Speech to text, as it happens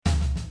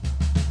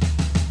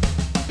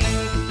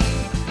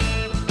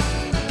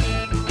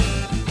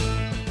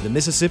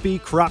Mississippi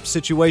Crop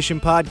Situation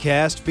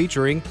Podcast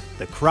featuring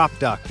the Crop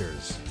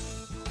Doctors.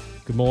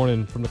 Good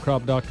morning from the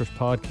Crop Doctors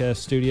Podcast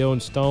studio in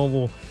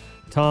Stoneville.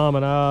 Tom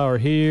and I are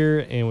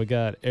here, and we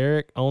got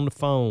Eric on the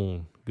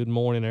phone. Good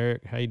morning,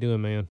 Eric. How you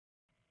doing, man?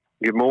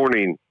 Good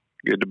morning.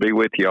 Good to be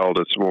with y'all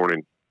this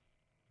morning.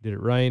 Did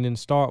it rain in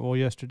Starkville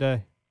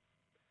yesterday?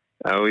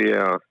 Oh,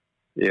 yeah.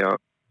 Yeah.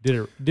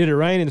 Did it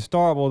rain in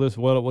Starkville this?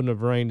 Well, it wouldn't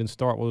have rained in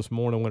Starkville this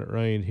morning when it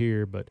rained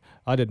here, but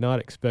I did not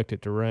expect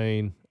it to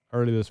rain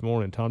early this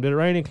morning. Tom, did it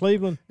rain in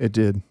Cleveland? It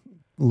did.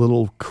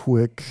 Little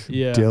quick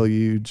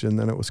deluge, and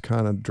then it was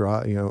kind of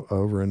dry,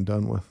 over and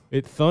done with.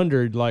 It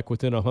thundered like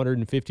within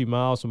 150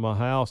 miles of my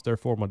house.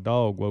 Therefore, my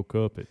dog woke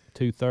up at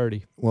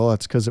 2:30. Well,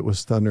 that's because it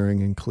was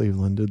thundering in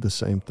Cleveland. Did the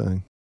same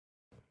thing.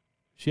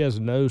 She has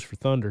a nose for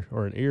thunder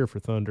or an ear for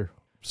thunder.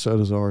 So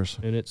does ours.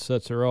 And it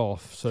sets her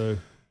off. So,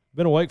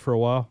 been awake for a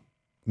while.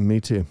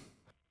 Me too.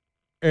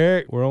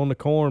 Eric, we're on the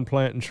corn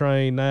planting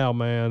train now,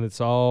 man.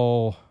 It's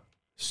all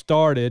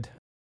started.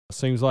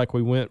 Seems like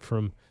we went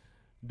from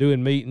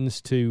doing meetings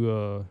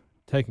to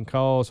taking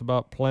calls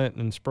about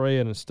planting and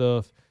spraying and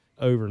stuff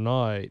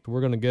overnight. We're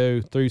going to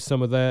go through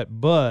some of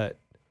that, but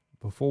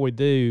before we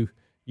do,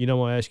 I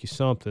want to ask you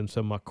something.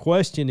 So my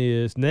question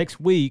is, next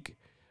week,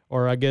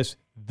 or I guess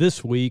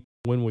this week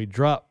when we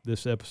drop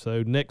this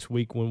episode, next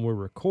week when we're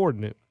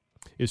recording it,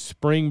 is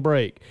spring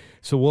break.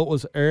 So what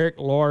was Eric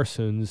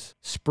Larson's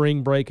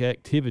spring break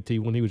activity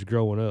when he was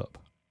growing up?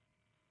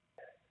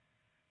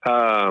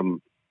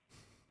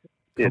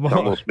 It's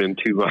almost been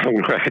too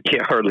long. I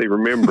can't hardly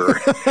remember.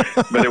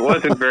 But it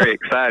wasn't very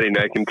exciting,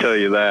 I can tell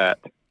you that.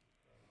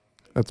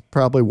 That's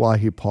probably why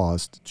he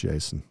paused,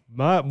 Jason.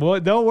 Don't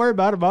worry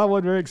about it. Mine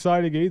wasn't very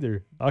exciting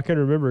either. I can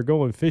remember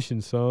going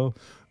fishing some.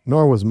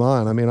 Nor was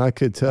mine. I mean, I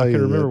could tell you. I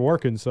can remember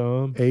working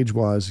some.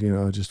 Age-wise,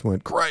 I just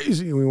went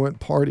crazy. We went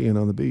partying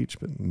on the beach,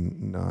 but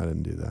no, I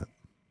didn't do that.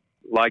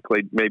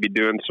 Likely maybe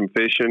doing some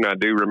fishing. I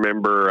do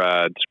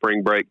remember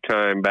spring break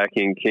time back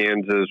in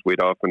Kansas, we'd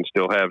often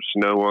still have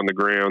snow on the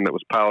ground that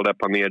was piled up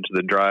on the edge of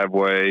the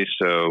driveway,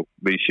 so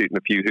be shooting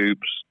a few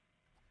hoops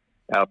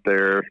out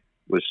there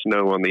with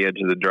snow on the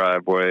edge of the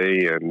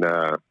driveway, and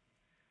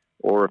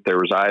or if there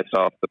was ice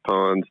off the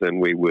ponds, then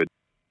we would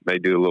may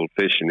do a little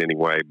fishing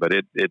anyway. But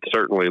it's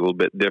certainly a little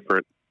bit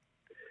different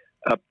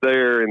up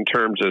there in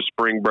terms of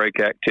spring break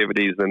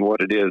activities than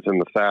what it is in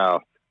the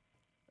South.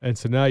 And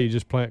so now you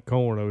just plant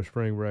corn over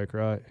spring break,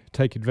 right?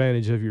 Take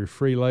advantage of your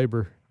free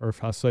labor, or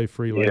if I say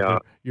free labor,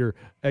 your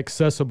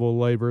accessible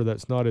labor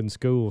that's not in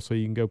school, so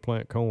you can go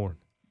plant corn.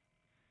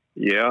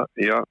 Yeah.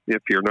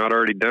 If you're not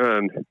already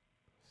done,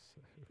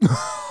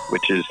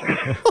 which is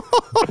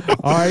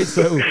all right.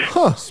 So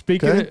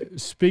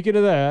speaking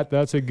of that,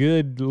 that's a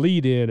good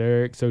lead in,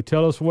 Eric. So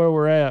tell us where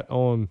we're at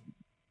on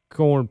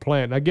corn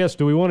planting. I guess,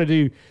 do we want to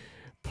do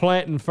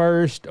planting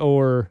first,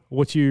 or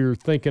what you're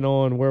thinking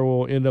on where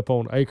we'll end up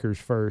on acres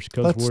first?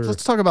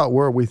 Let's talk about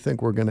where we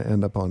think we're going to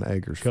end up on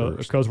acres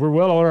first. Because we're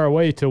well on our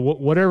way to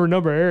whatever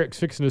number Eric's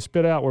fixing to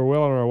spit out. We're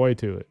well on our way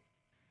to it.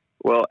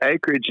 Well,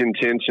 acreage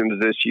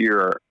intentions this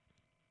year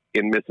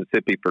in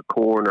Mississippi for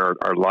corn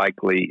are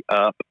likely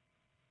up,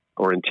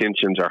 or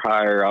intentions are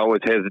higher. I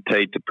always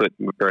hesitate to put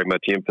very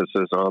much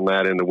emphasis on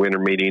that in the winter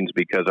meetings,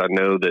 because I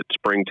know that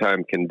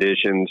springtime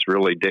conditions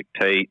really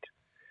dictate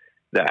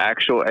the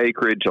actual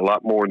acreage a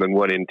lot more than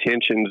what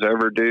intentions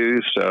ever do.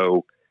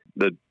 So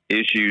the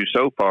issue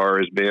so far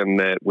has been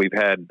that we've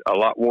had a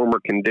lot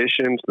warmer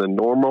conditions than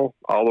normal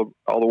all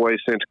the way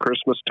since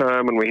Christmas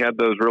time, when we had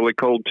those really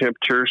cold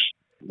temperatures.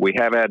 We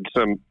have had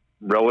some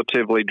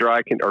relatively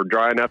dry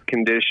enough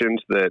conditions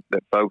that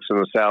folks in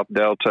the South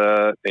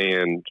Delta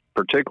and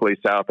particularly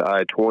south of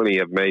I-20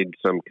 have made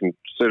some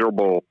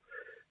considerable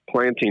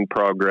planting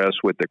progress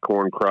with the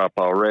corn crop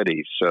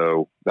already.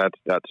 So that's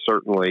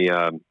certainly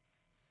a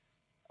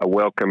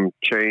welcome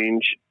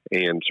change,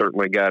 and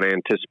certainly got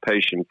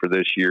anticipation for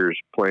this year's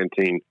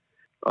planting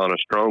on a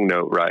strong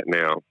note right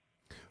now.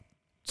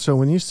 So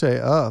when you say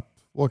up,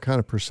 what kind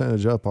of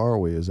percentage up are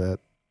we? Is that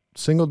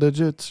single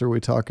digits, or are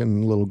we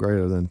talking a little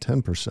greater than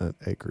 10%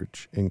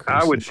 acreage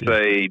increase? I would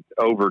say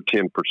over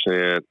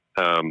 10%.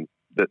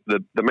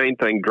 The main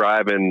thing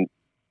driving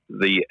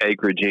the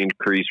acreage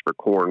increase for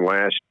corn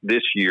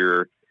this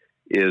year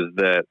is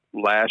that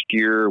last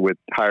year, with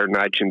higher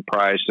nitrogen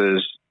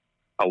prices,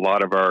 a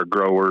lot of our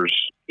growers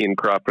in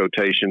crop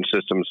rotation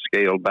systems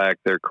scaled back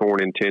their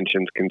corn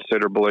intentions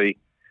considerably.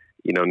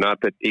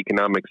 Not that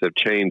economics have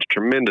changed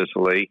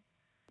tremendously.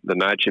 The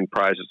nitrogen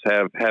prices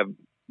have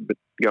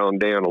gone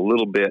down a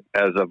little bit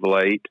as of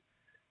late,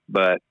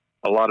 but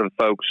a lot of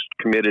folks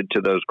committed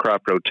to those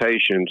crop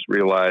rotations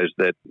realized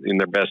that in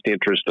their best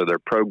interest of their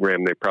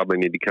program, they probably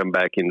need to come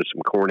back into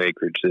some corn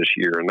acreage this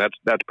year. And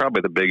that's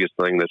probably the biggest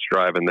thing that's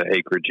driving the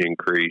acreage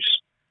increase.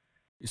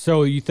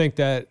 So you think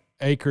that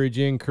acreage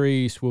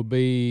increase will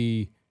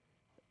be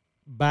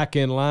back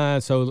in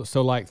line? So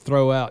like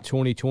throw out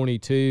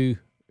 2022,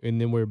 and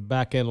then we're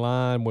back in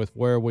line with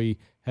where we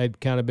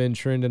had kind of been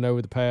trending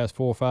over the past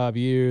 4 or 5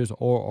 years,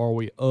 or are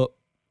we up,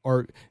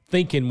 or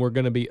thinking we're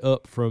going to be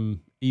up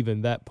from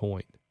even that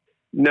point?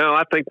 No,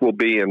 I think we'll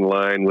be in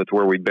line with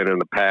where we've been in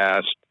the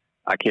past.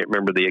 I can't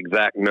remember the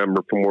exact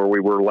number from where we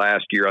were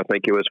last year. I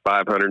think it was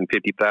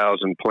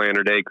 550,000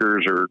 planted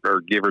acres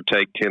or give or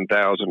take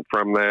 10,000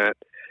 from that.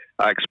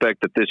 I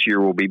expect that this year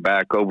we'll be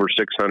back over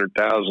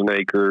 600,000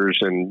 acres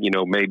and,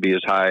 maybe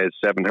as high as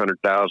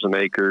 700,000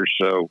 acres.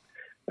 So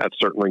that's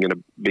certainly going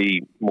to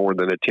be more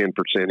than a 10%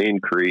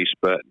 increase,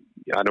 but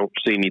I don't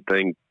see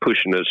anything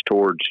pushing us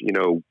towards,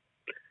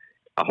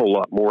 a whole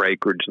lot more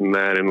acreage than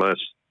that unless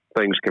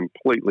things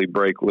completely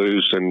break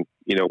loose and,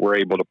 we're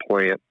able to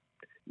plant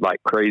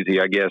like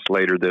crazy, I guess,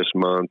 later this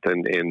month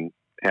and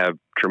have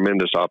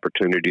tremendous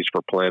opportunities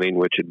for planting,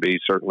 which would be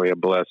certainly a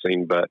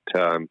blessing, but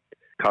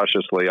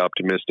cautiously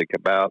optimistic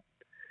about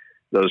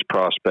those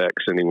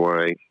prospects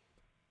anyway.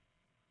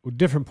 Well,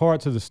 different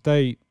parts of the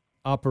state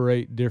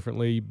operate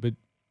differently, but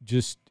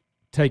just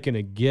taking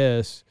a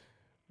guess,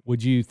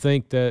 would you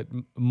think that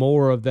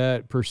more of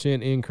that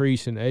percent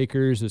increase in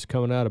acres is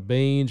coming out of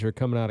beans or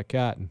coming out of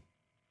cotton?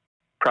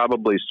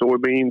 Probably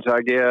soybeans,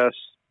 I guess,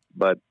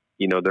 but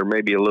there may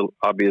be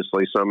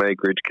obviously some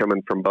acreage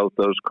coming from both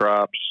those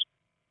crops,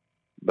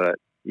 but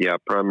yeah,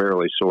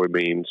 primarily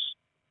soybeans,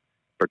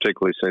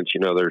 particularly since,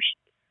 there's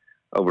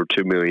over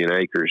 2 million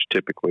acres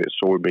typically of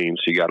soybeans.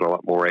 So you got a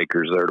lot more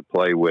acres there to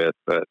play with,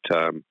 but,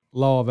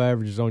 law of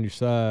averages on your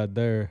side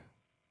there.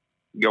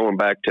 Going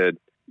back to,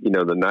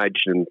 the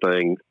nitrogen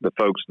thing, the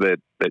folks that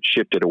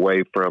shifted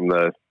away from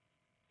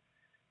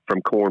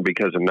corn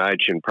because of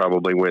nitrogen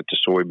probably went to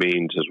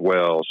soybeans as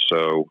well.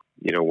 So,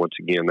 once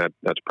again,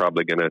 that's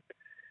probably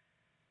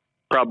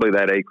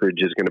that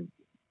acreage is going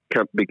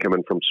to be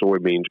coming from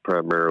soybeans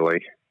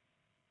primarily.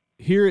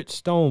 Here at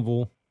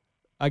Stoneville,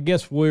 I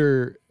guess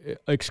we're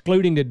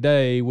excluding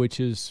today, which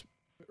is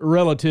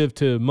relative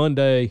to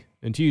Monday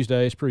and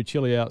Tuesday. It's pretty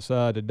chilly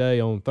outside today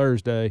on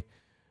Thursday.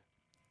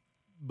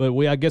 But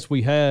I guess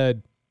we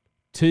had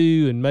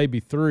 2 and maybe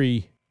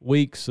 3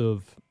 weeks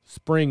of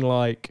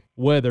spring-like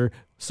weather,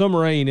 some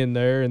rain in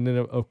there, and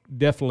then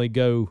definitely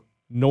go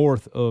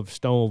north of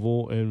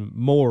Stoneville and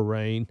more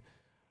rain.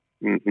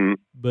 Mm-hmm.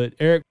 But,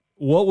 Eric,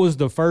 what was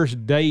the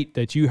first date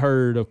that you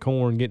heard of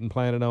corn getting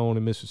planted on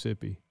in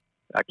Mississippi?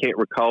 I can't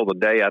recall the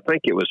day. I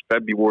think it was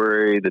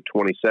February the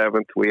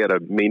 27th. We had a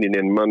meeting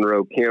in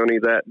Monroe County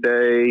that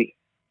day.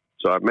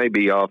 So I may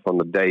be off on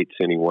the dates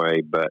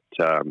anyway, but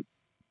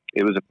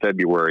it was a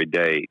February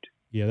date.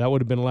 Yeah, that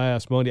would have been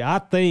last Monday.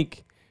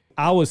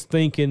 I was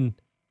thinking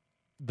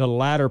the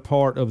latter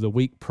part of the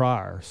week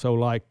prior, so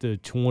like the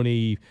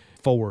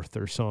 24th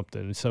or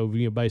something. So,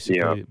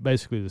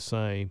 basically the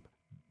same.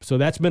 So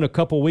that's been a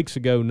couple weeks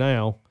ago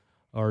now,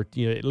 or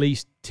at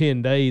least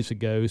 10 days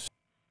ago.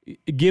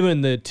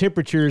 Given the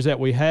temperatures that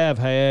we have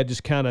had,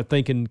 just kind of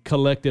thinking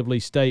collectively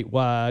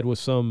statewide with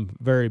some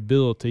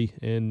variability,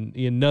 and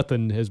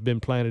nothing has been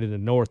planted in the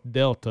North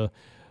Delta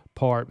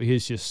part because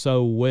it's just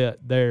so wet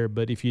there.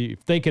 But if you're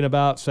thinking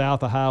about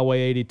south of Highway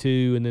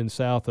 82 and then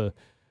south of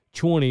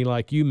 20,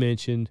 like you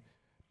mentioned,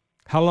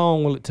 how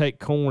long will it take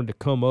corn to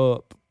come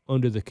up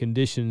under the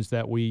conditions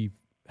that we've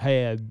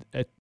had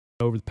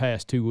over the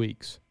past 2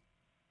 weeks?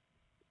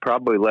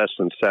 Probably less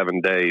than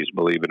 7 days,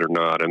 believe it or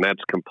not, and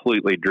that's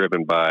completely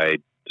driven by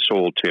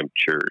soil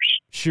temperatures.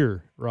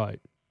 Sure, right.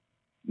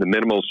 The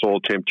minimal soil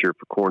temperature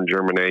for corn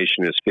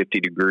germination is 50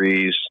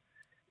 degrees.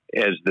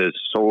 As the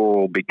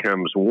soil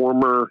becomes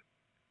warmer,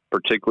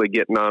 particularly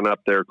getting on up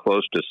there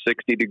close to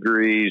 60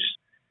 degrees,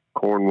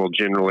 corn will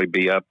generally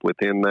be up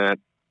within that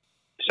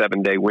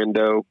 7-day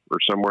window or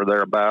somewhere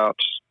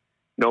thereabouts.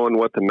 Knowing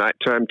what the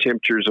nighttime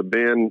temperatures have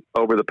been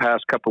over the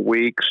past couple of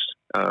weeks,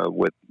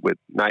 with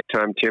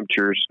nighttime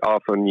temperatures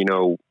often,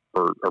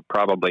 are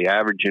probably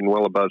averaging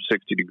well above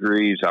 60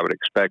 degrees, I would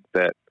expect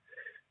that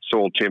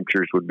soil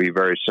temperatures would be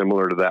very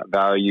similar to that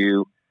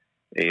value,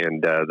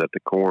 and that the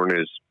corn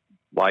is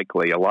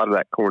likely, a lot of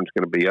that corn is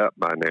going to be up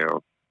by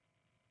now.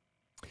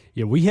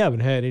 Yeah, we haven't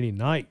had any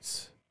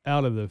nights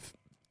out of the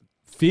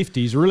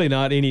 50s, really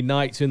not any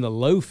nights in the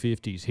low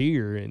 50s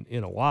here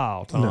in a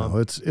while, Tom. No,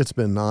 it's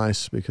been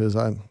nice because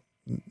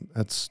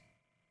that's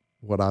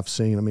what I've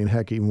seen. I mean,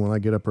 heck, even when I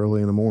get up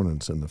early in the morning,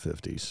 it's in the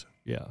 50s.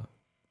 Yeah.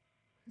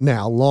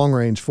 Now,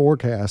 long-range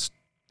forecast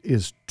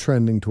is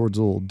trending towards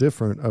a little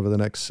different over the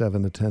next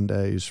 7 to 10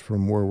 days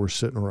from where we're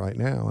sitting right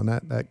now, and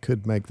that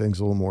could make things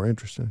a little more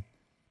interesting.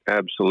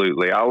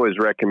 Absolutely. I always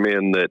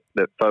recommend that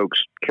folks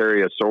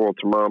carry a soil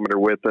thermometer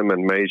with them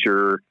and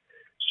measure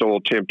soil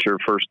temperature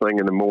first thing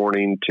in the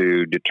morning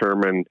to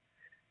determine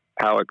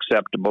how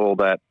acceptable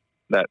that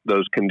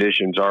those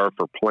conditions are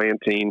for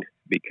planting,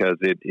 because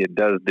it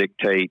does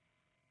dictate,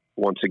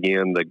 once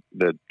again,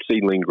 the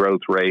seedling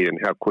growth rate and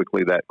how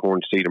quickly that corn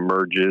seed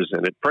emerges.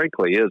 And it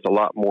frankly is a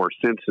lot more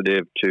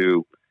sensitive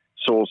to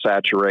soil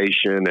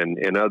saturation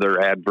and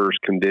other adverse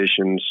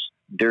conditions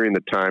during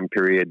the time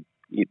period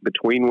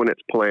between when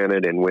it's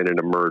planted and when it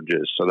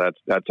emerges. So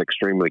that's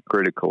extremely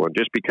critical. And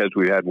just because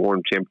we had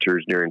warm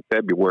temperatures during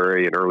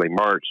February and early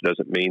March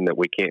doesn't mean that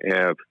we can't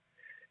have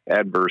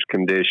adverse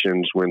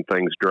conditions when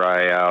things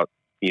dry out,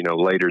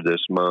 later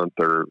this month,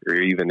 or,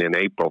 even in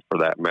April for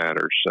that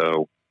matter.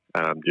 So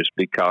just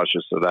be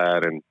cautious of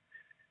that. And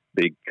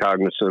be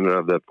cognizant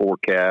of the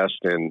forecast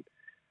and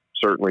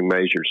certainly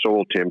measure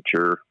soil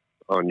temperature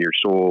on your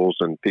soils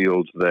and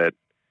fields that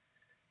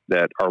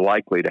are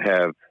likely to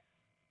have,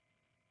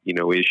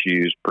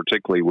 issues,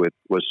 particularly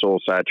with soil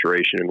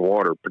saturation and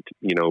water.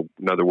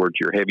 In other words,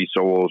 your heavy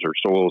soils or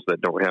soils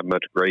that don't have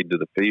much grade to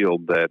the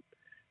field that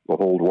will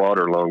hold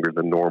water longer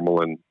than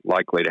normal and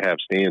likely to have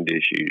stand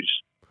issues.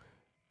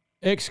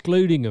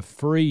 Excluding a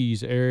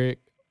freeze, Eric,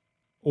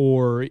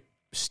 or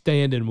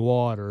standing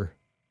water,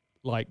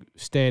 like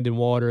standing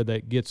water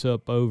that gets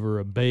up over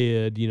a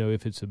bed,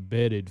 if it's a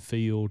bedded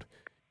field,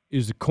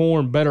 is the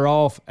corn better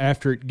off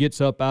after it gets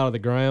up out of the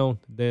ground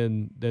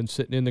than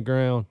sitting in the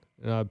ground?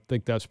 And I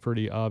think that's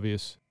pretty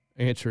obvious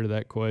answer to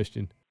that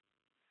question.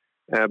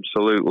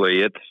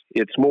 Absolutely.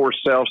 It's more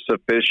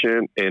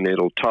self-sufficient, and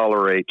it'll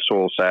tolerate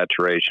soil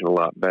saturation a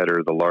lot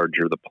better the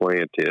larger the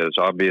plant is.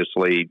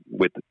 Obviously,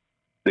 with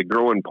the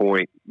growing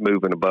point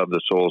moving above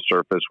the soil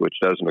surface, which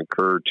doesn't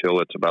occur till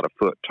it's about a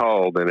foot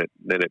tall, then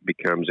it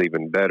becomes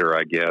even better,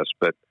 I guess.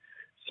 But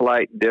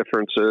slight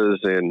differences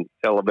in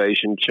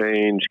elevation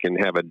change can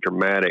have a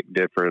dramatic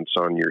difference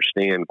on your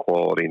stand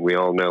quality. And we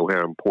all know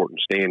how important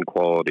stand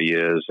quality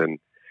is. And,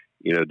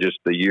 just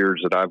the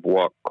years that I've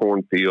walked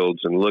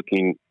cornfields and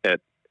looking at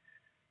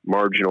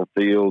marginal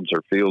fields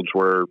or fields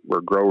where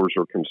growers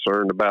are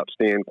concerned about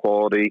stand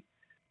quality,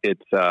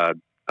 it's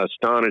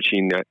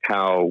astonishing at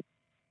how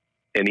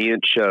an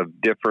inch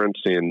of difference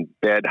in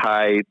bed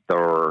height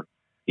or,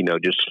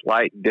 just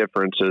slight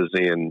differences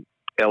in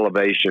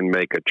elevation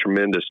make a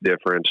tremendous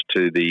difference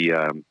to the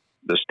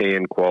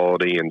stand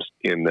quality and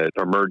in the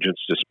emergence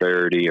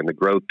disparity and the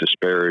growth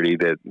disparity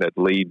that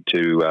lead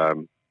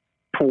to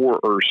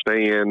poorer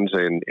stands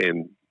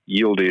and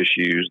yield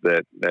issues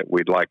that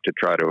we'd like to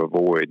try to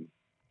avoid.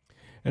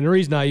 And the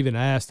reason I even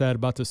asked that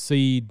about the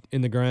seed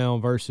in the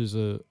ground versus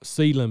a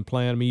seedling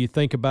plant, you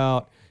think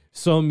about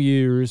some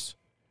years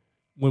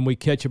when we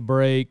catch a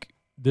break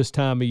this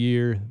time of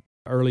year,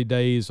 early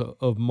days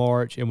of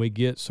March, and we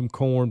get some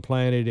corn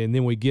planted, and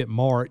then we get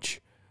March,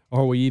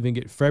 or we even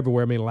get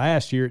February.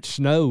 Last year it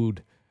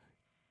snowed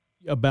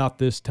about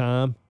this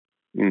time.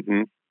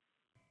 Mm-hmm.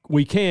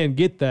 We can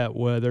get that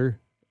weather,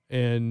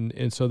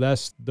 and so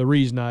that's the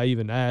reason I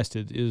even asked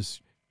it,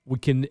 is we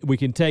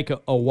can take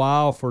a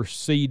while for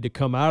seed to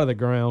come out of the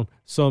ground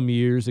some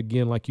years,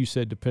 again, like you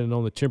said, depending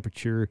on the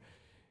temperature,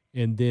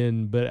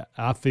 but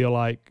I feel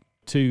like,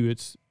 too,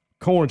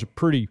 corn's a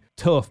pretty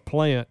tough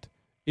plant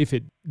if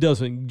it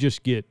doesn't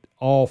just get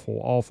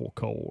awful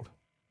cold.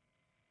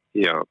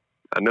 Yeah.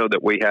 I know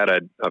that we had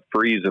a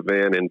freeze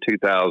event in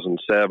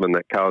 2007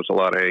 that caused a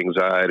lot of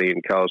anxiety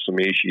and caused some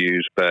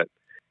issues, but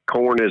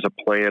corn is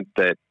a plant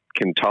that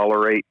can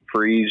tolerate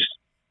freeze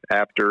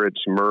after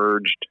it's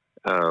emerged.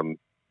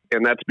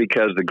 And that's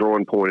because the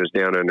growing point is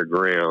down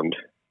underground.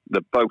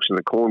 The folks in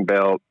the Corn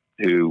Belt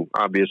who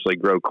obviously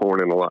grow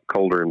corn in a lot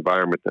colder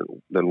environment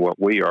than what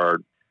we are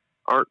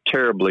aren't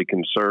terribly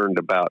concerned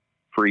about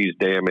freeze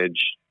damage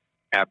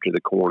after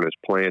the corn is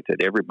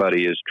planted.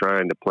 Everybody is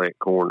trying to plant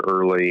corn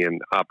early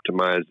and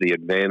optimize the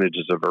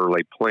advantages of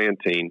early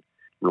planting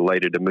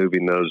related to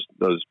moving those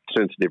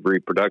sensitive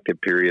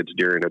reproductive periods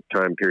during a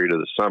time period of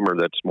the summer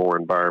that's more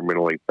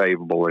environmentally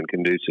favorable and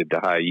conducive to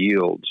high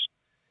yields.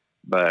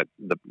 But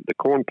the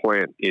corn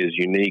plant is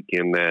unique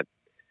in that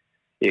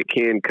it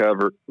can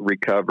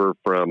recover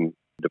from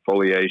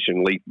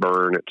defoliation, leaf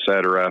burn,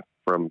 etc.,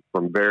 from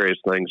various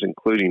things,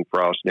 including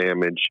frost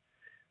damage,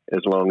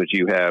 as long as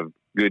you have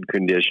good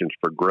conditions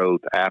for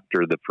growth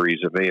after the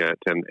freeze event.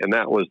 And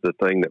that was the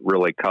thing that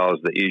really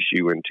caused the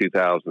issue in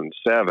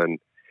 2007,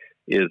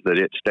 is that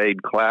it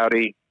stayed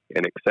cloudy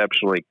and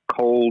exceptionally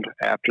cold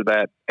after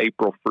that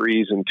April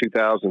freeze in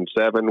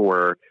 2007,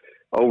 where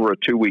over a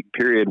 2-week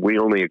period, we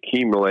only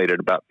accumulated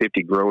about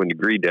 50 growing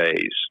degree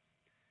days.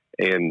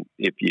 And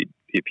if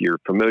you're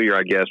familiar,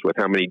 I guess, with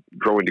how many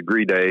growing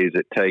degree days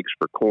it takes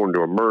for corn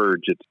to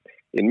emerge, it's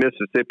in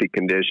Mississippi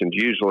conditions,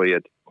 usually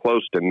it's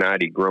close to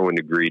 90 growing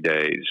degree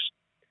days.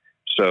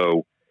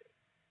 So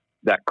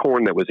that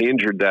corn that was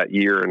injured that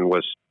year and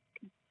was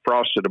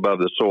frosted above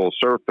the soil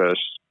surface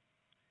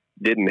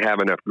didn't have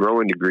enough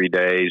growing degree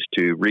days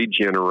to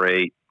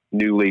regenerate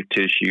new leaf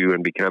tissue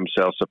and become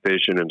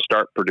self-sufficient and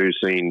start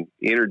producing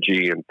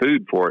energy and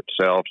food for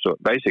itself. So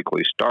it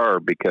basically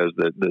starved because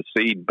the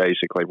seed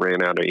basically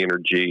ran out of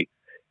energy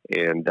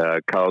and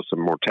caused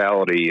some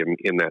mortality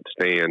in that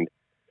stand,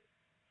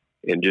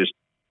 and just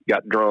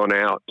got drawn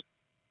out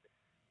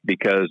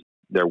because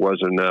there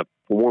wasn't enough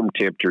warm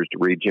temperatures to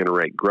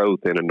regenerate growth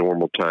in a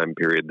normal time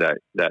period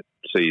that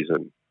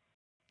season.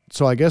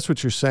 So I guess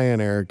what you're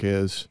saying, Eric,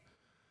 is,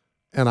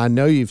 and I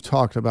know you've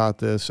talked about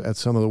this at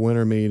some of the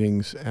winter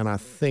meetings, and I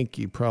think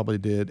you probably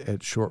did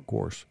at Short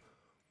Course.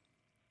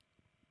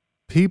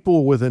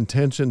 People with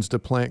intentions to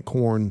plant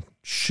corn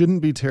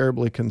shouldn't be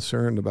terribly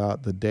concerned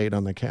about the date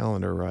on the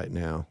calendar right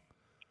now.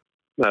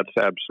 That's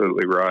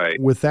absolutely right.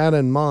 With that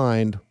in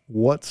mind,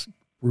 what's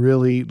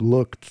really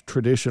looked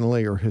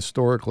traditionally or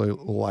historically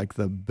like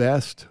the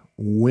best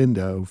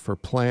window for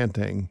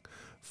planting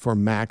for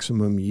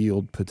maximum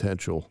yield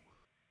potential?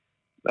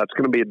 that's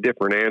going to be a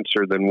different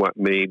answer than what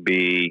may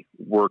be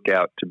work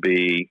out to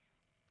be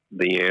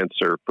the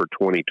answer for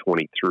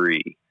 2023.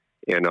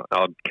 And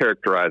I'll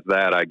characterize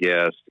that, I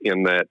guess,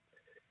 in that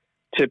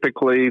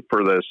typically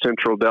for the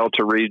Central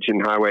Delta region,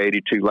 Highway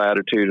 82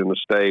 latitude in the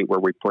state, where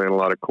we plant a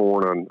lot of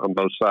corn on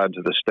both sides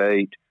of the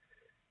state,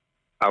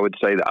 I would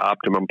say the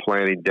optimum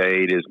planting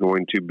date is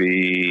going to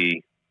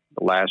be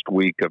the last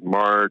week of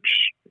March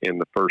and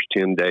the first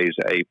 10 days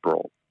of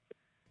April.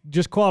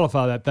 Just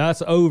qualify that.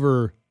 That's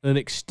over an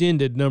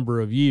extended number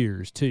of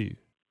years, too.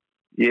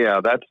 Yeah,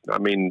 that's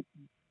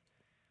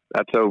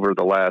over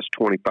the last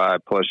 25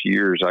 plus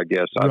years, I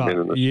guess, I've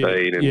been in the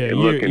state. And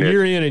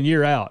year in and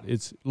year out.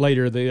 It's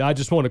later. I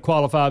just want to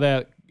qualify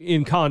that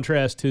in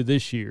contrast to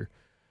this year.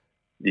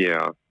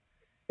 Yeah.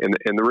 And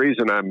the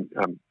reason I'm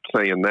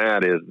saying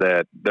that is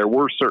that there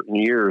were certain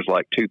years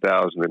like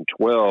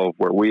 2012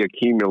 where we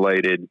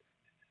accumulated,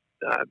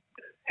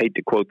 hate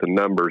to quote the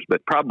numbers,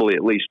 but probably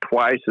at least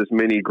twice as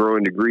many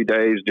growing degree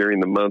days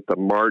during the month of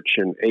March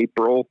and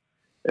April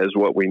as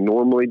what we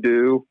normally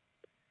do.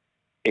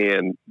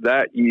 And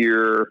that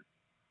year,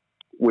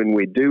 when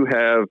we do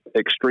have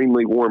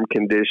extremely warm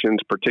conditions,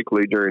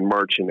 particularly during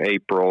March and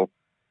April,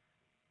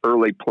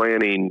 early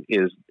planting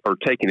or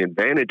taking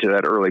advantage of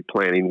that early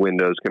planting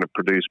window is going to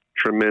produce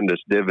tremendous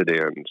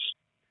dividends.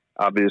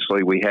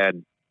 Obviously, we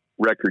had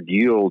record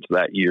yields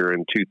that year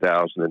in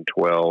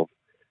 2012,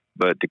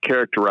 but to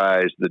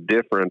characterize the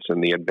difference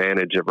and the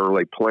advantage of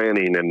early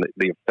planting and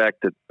the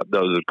effect that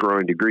those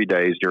growing degree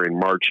days during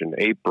March and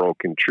April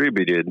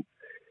contributed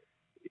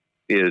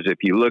is if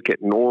you look at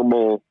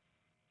normal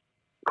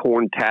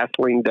corn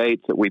tasseling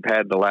dates that we've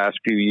had the last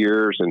few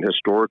years and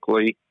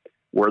historically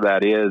where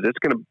that is, it's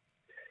going to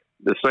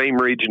the same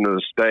region of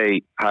the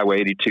state, Highway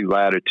 82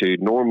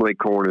 latitude, normally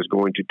corn is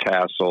going to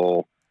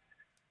tassel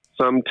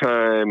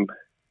sometime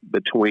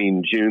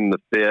between June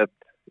the 5th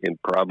and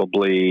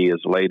probably as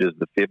late as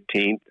the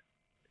 15th.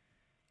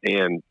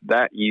 And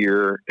that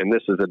year, and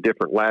this is a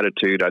different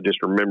latitude, I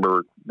just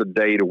remember the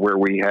date of where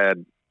we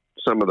had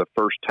some of the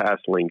first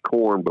tasseling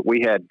corn, but we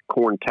had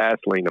corn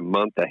tasseling a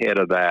month ahead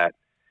of that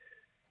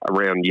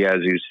around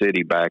Yazoo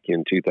City back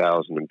in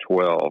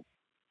 2012,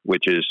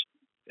 which is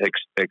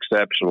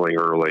exceptionally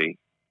early.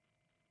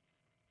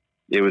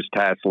 It was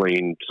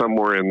tasseling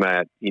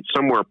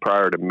somewhere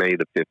prior to May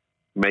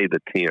the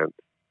 10th.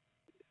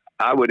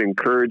 I would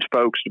encourage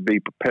folks to be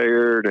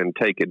prepared and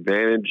take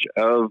advantage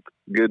of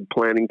good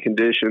planting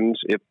conditions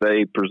if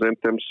they present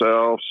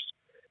themselves.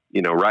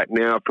 You know, right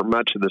now for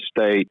much of the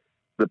state,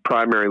 the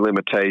primary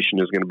limitation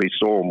is going to be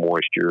soil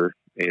moisture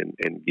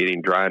and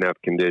getting dry enough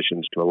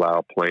conditions to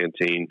allow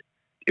planting.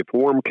 If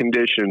warm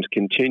conditions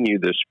continue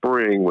this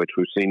spring, which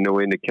we've seen no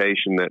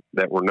indication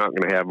that we're not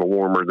going to have a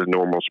warmer than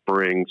normal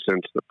spring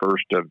since the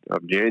 1st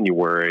of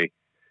January,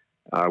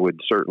 I would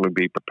certainly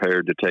be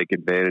prepared to take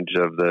advantage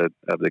of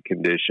the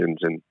conditions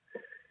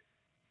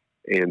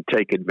and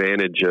take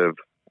advantage of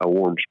a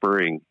warm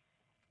spring.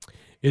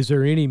 Is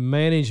there any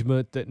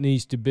management that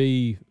needs to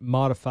be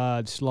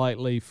modified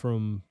slightly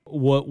from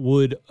what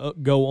would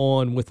go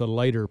on with a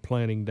later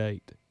planting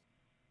date?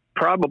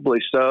 Probably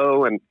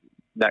so, and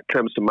that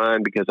comes to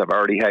mind because I've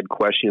already had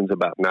questions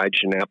about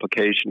nitrogen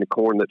application to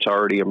corn that's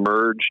already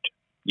emerged.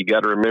 You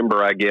got to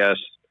remember, I guess,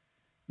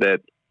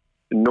 that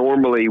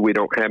normally we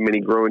don't have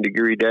many growing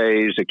degree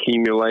days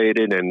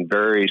accumulated and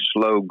very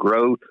slow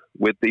growth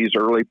with these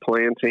early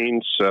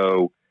plantings.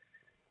 So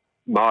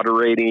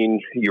moderating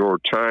your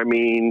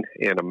timing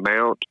and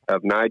amount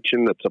of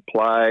nitrogen that's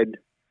applied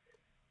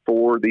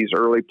for these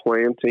early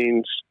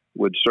plantings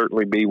would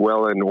certainly be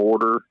well in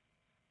order.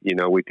 You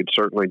know, we could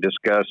certainly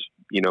discuss,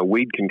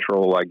 weed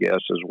control, I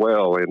guess, as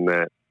well, in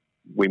that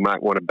we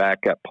might want to back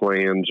up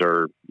plans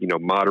or,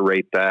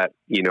 moderate that,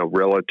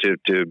 relative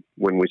to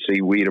when we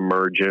see weed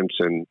emergence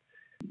and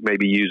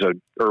maybe use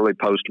an early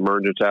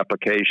post-emergence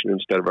application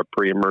instead of a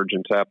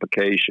pre-emergence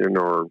application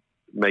or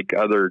make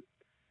other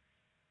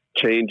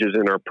changes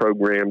in our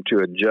program to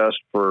adjust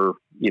for,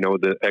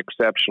 the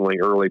exceptionally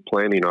early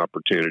planting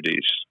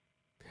opportunities.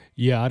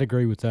 Yeah, I'd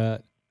agree with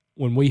that.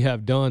 When we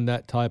have done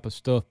that type of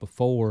stuff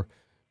before,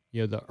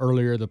 the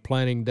earlier the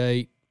planting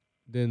date,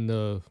 then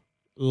the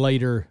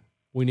later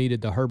we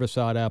needed the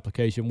herbicide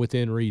application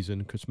within reason,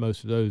 because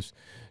most of those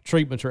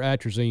treatments are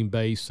atrazine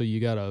based, so you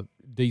got a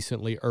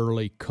decently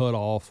early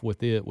cutoff with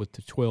the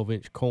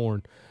 12-inch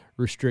corn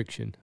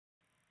restriction.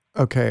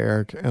 Okay,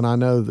 Eric, and I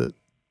know that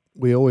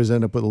we always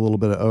end up with a little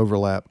bit of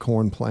overlap,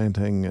 corn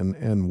planting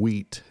and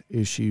wheat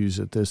issues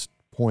at this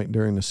point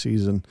during the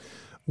season.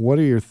 What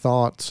are your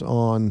thoughts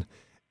on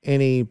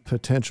any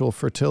potential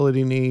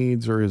fertility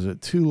needs, or is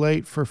it too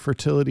late for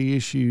fertility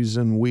issues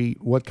in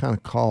wheat? What kind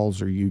of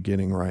calls are you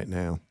getting right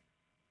now?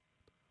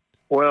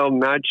 Well,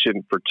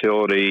 nitrogen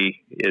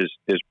fertility is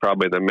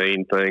probably the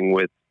main thing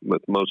with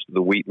most of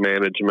the wheat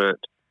management.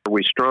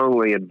 We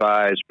strongly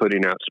advise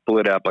putting out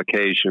split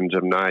applications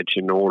of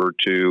nitrogen in order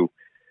to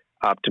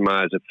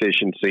optimize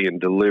efficiency and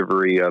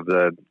delivery of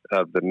the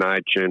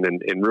nitrogen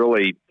and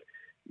really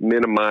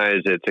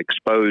minimize its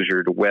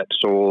exposure to wet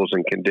soils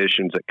and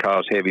conditions that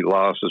cause heavy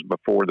losses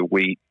before the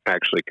wheat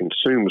actually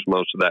consumes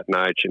most of that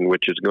nitrogen,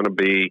 which is going to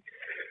be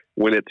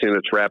when it's in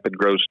its rapid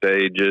growth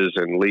stages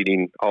and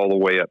leading all the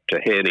way up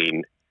to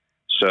heading.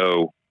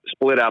 So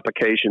split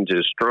applications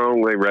is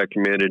strongly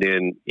recommended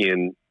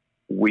in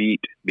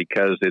wheat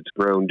because it's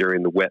grown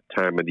during the wet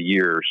time of the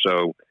year.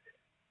 So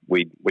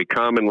we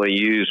commonly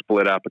use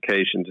split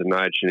applications of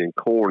nitrogen in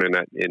corn,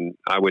 and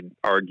I would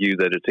argue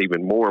that it's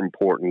even more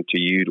important to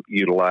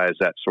utilize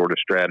that sort of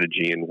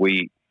strategy in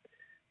wheat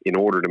in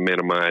order to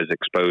minimize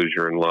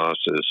exposure and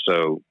losses.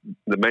 So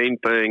the main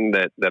thing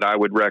that I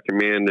would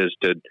recommend is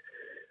to,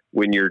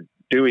 when you're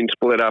doing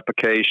split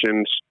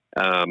applications,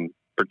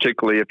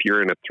 particularly if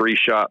you're in a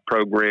 3-shot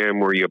program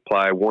where you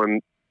apply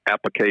one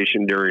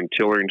application during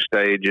tillering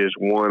stages,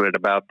 one at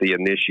about the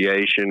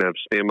initiation of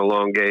stem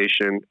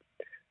elongation,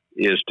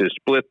 is to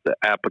split the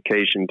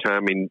application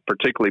timing,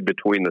 particularly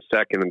between the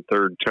second and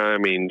third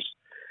timings,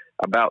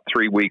 about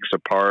 3 weeks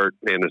apart.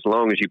 And as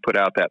long as you put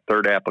out that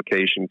third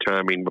application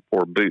timing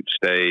before boot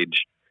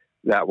stage,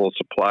 that will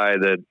supply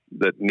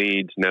the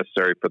needs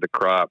necessary for the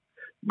crop,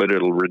 but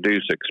it'll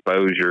reduce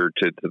exposure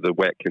to the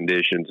wet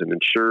conditions and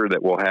ensure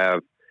that we'll have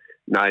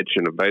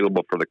nitrogen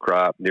available for the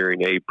crop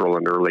during April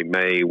and early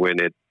May, when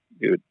it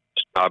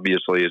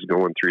obviously is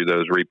going through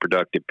those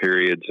reproductive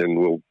periods and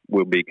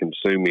we'll be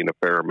consuming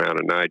a fair amount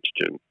of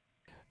nitrogen.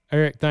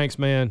 Eric, thanks,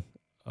 man.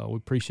 We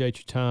appreciate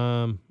your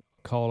time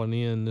calling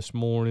in this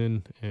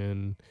morning,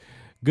 and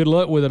good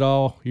luck with it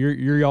all.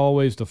 You're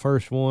always the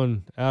first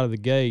one out of the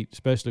gate,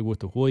 especially with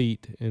the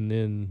wheat, and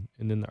then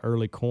the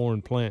early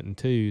corn planting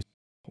too.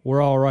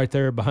 We're all right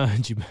there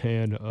behind you,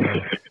 man.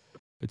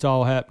 It's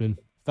all happening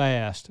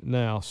fast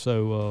now,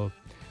 so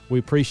we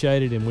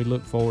appreciate it, and we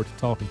look forward to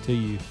talking to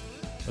you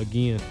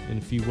again in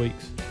a few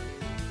weeks.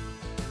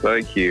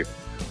 Thank you.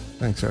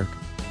 Thanks, Eric.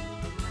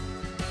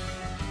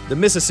 The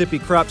Mississippi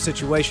Crop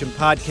Situation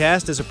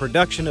Podcast is a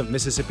production of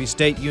Mississippi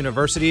State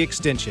University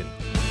Extension.